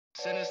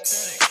Daily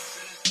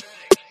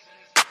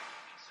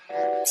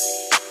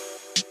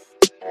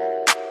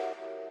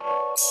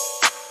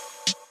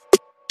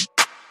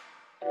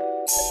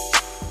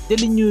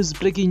news,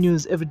 breaking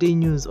news, everyday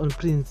news on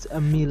Prince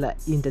Amila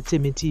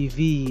Entertainment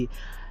TV.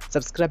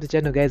 Subscribe to the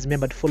channel, guys.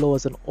 Remember to follow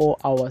us on all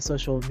our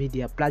social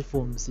media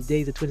platforms.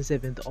 Today is the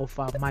 27th of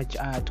March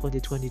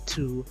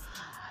 2022.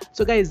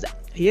 So guys,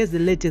 here's the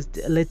latest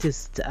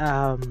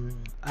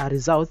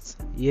results.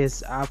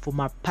 Yes, for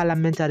my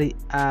parliamentary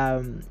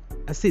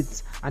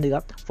seats,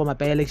 and for my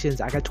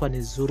by-elections I got one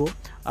is Zuru,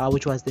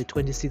 which was the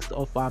 26th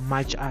of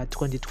March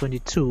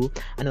 2022.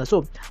 And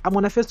so I'm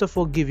gonna first of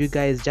all give you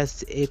guys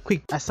just a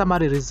quick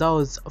summary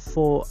results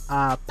for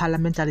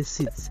parliamentary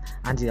seats.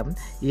 And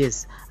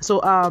yes, so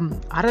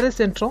Harare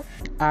Central,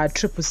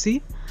 Triple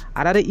C,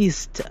 Harare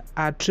East,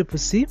 Triple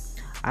C,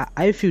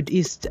 Highfield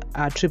East,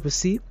 Triple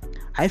C,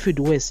 Highfield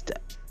West,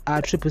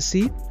 Triple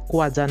C,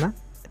 Kwazana,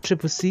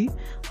 Triple C,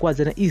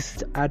 Kwazana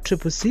East,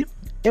 Triple C,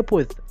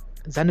 Epworth,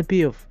 Zanu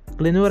PF,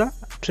 Glenora,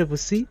 Triple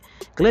C,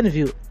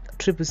 Glenview,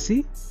 Triple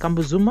C,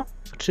 Kambuzuma,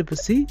 Triple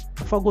C,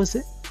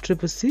 Fagose,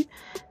 Triple C,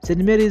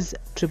 St. Mary's,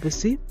 Triple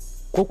C,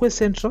 Kwekwe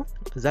Central,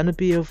 Zanu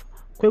PF,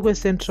 Kwekwe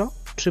Central,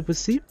 Triple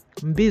C,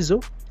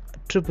 Mbizo,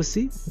 Triple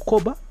C,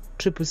 Mkoba,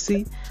 Triple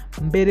C,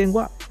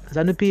 Mberengwa,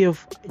 Zanu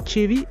PF,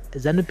 Chivi,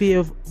 Zanu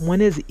PF,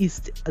 Mwenezi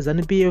East,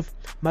 Zanu PF,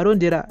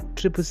 Marondera,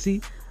 Triple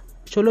C,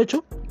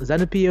 Cholocho,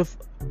 Zanu PF,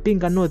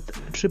 Binga North,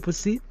 Triple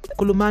C,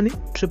 Kulumani,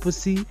 Triple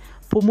C,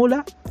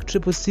 Pumula,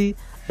 Triple C,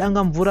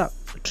 Dangamvura,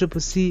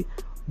 Triple C,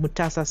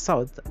 Mutasa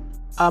South.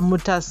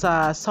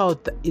 Mutasa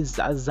South is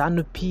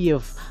Zanu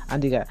PF,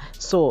 and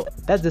so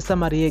that's the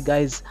summary here,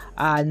 guys.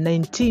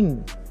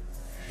 19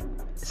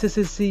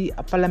 CCC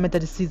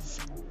parliamentary seats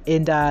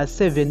and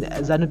 7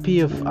 Zanu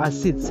PF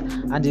seats,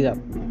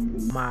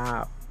 and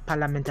my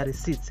parliamentary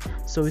seats.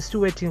 So we're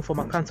still waiting for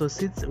my council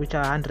seats, which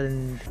are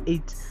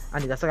 108.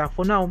 And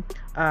for now,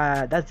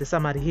 that's the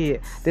summary here.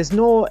 There's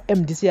no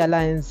MDC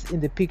alliance in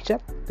the picture,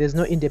 there's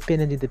no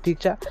independent in the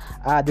picture,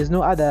 there's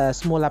no other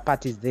smaller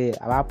parties there.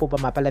 My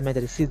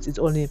parliamentary seats, it's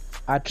only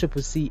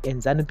Triple C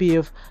and Zanu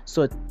PF.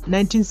 So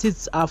 19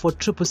 seats are for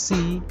Triple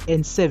C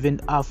and 7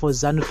 are for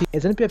Zanu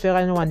PF. Zanu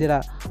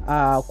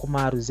PF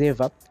kuma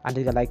reserve,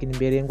 and like in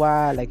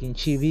Berengwa, like in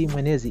Chivi,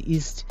 Mwenezi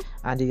East,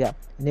 and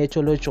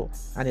Necho Locho,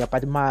 and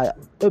but my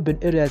urban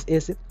areas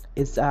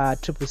it's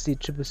Triple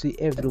C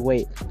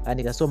everywhere.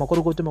 And so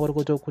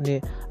Makorokoto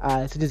Kune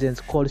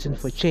Citizens Coalition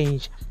for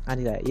Change,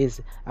 and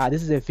yes,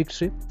 this is a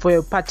victory for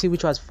a party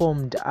which was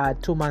formed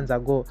 2 months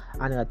ago,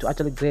 and to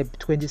actually grab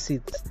 20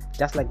 seats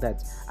just like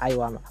that.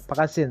 And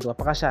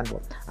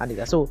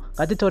so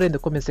got in the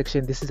comment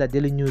section. This is a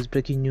daily news,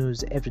 breaking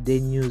news, everyday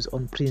news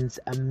on Prince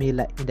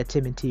Amila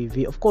Entertainment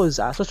TV. Of course,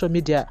 social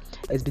media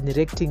has been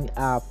reacting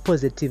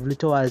positively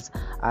towards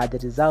the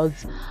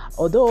results,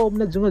 although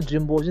my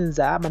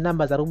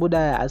numbers are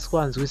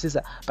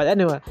but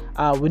anyway,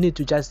 we need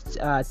to just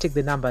take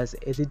the numbers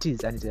as it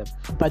is, and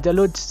but a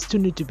lot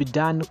still need to be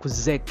done.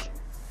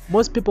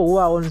 Most people who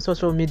are on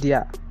social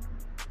media,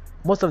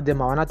 most of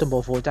them are not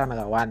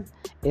one,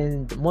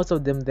 and most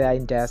of them they are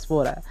in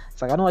diaspora.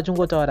 So I know what you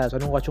go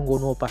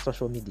to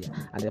social media.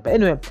 But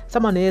anyway,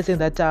 someone is saying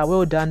that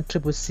well done,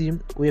 Triple C.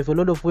 We have a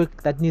lot of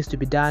work that needs to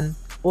be done.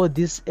 All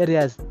these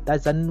areas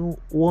that's a new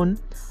one.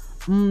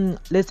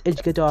 Let's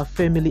educate our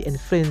family and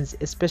friends,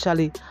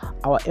 especially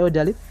our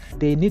elderly.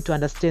 They need to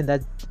understand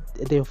that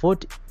their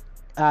vote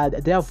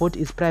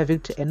is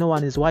private and no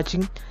one is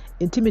watching.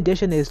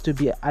 Intimidation is to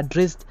be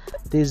addressed.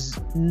 There's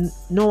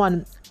no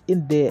one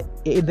in their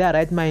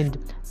right mind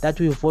that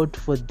will vote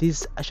for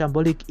this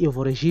shambolic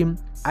evil regime.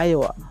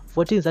 Iowa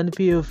voting Zanu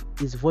PF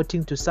is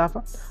voting to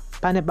suffer.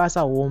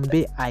 Panebasa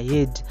wombe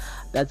ahead.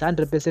 That's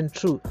 100%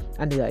 true.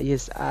 And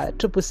yes,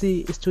 Triple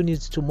C still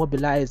needs to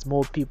mobilize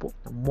more people,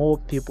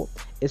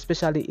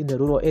 especially in the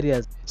rural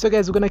areas. So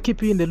guys, we're gonna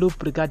keep you in the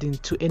loop regarding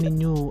to any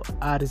new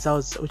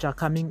results which are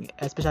coming,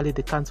 especially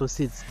the council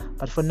seats.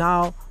 But for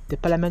now, the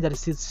parliamentary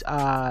seats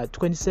are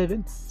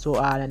 27. So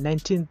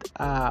 19th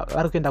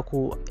warukenda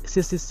ku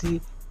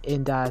CCC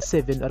and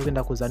 7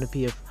 warukenda ku Zanu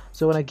PF.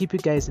 So I want to keep you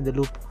guys in the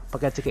loop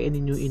take any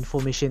new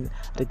information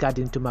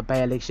regarding to my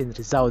by-election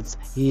results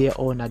here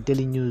on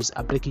daily news,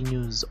 breaking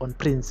news on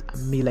Prince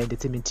Amila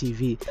Entertainment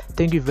TV.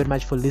 Thank you very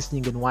much for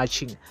listening and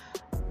watching.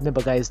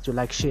 Remember guys to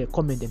like, share,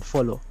 comment and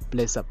follow.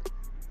 Bless up.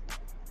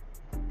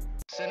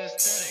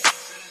 Synesthetic.